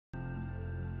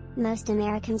Most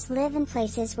Americans live in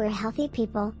places where healthy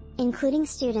people, including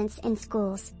students in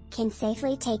schools, can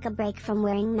safely take a break from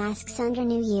wearing masks under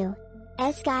new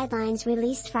U.S. guidelines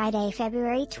released Friday,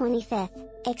 February 25,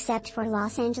 except for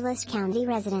Los Angeles County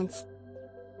residents.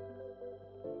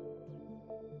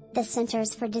 The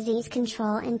Centers for Disease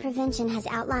Control and Prevention has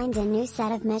outlined a new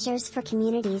set of measures for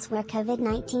communities where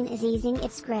COVID-19 is easing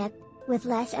its grip, with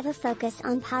less of a focus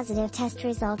on positive test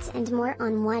results and more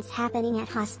on what's happening at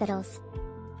hospitals.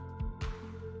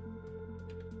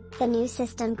 The new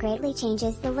system greatly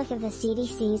changes the look of the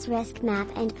CDC's risk map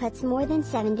and puts more than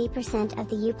 70% of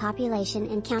the U.S. population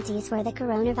in counties where the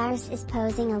coronavirus is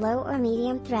posing a low or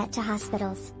medium threat to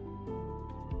hospitals.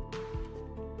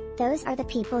 Those are the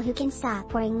people who can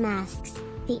stop wearing masks,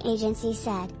 the agency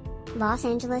said. Los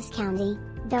Angeles County,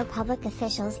 though public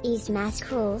officials eased mask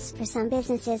rules for some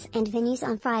businesses and venues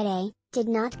on Friday, did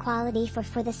not qualify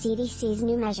for the CDC's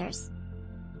new measures.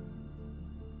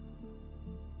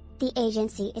 The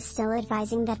agency is still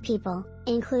advising that people,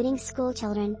 including school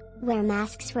children, wear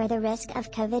masks where the risk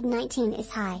of COVID-19 is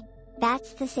high.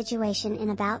 That's the situation in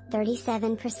about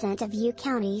 37% of U.S.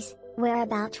 counties, where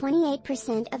about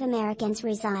 28% of Americans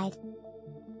reside.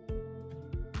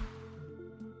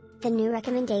 The new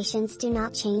recommendations do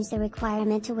not change the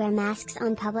requirement to wear masks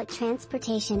on public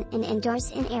transportation and indoors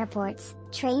in airports,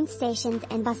 train stations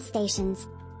and bus stations.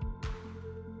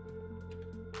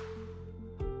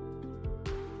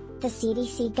 The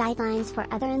CDC guidelines for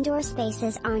other indoor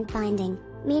spaces aren't binding,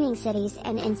 meaning cities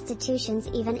and institutions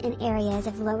even in areas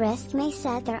of low risk may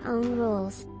set their own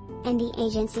rules. And the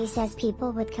agency says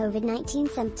people with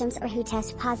COVID-19 symptoms or who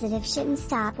test positive shouldn't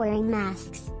stop wearing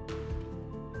masks.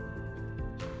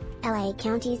 LA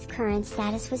County's current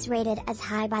status was rated as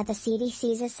high by the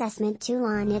CDC's assessment tool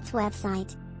on its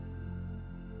website.